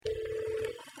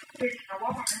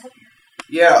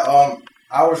Yeah,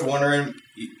 I was wondering,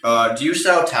 do you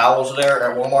sell towels there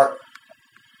at Walmart?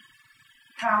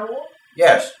 Towel?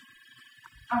 Yes.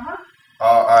 Uh-huh.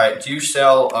 Alright, do you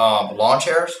sell lawn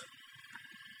chairs?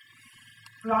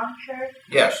 Lawn chairs?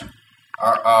 Yes.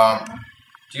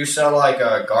 Do you sell like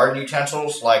garden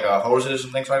utensils, like hoses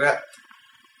and things like that?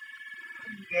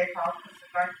 Yes, I'll put the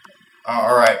garden.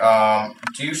 Alright,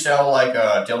 do you sell like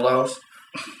dildos?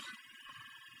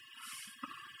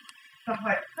 Some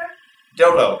what?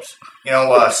 Dildos. You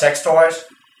know, sex toys?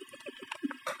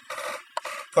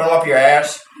 Put them up your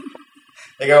ass.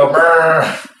 They go,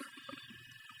 brrr.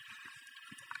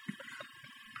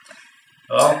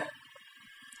 Hello?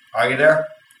 Are you there?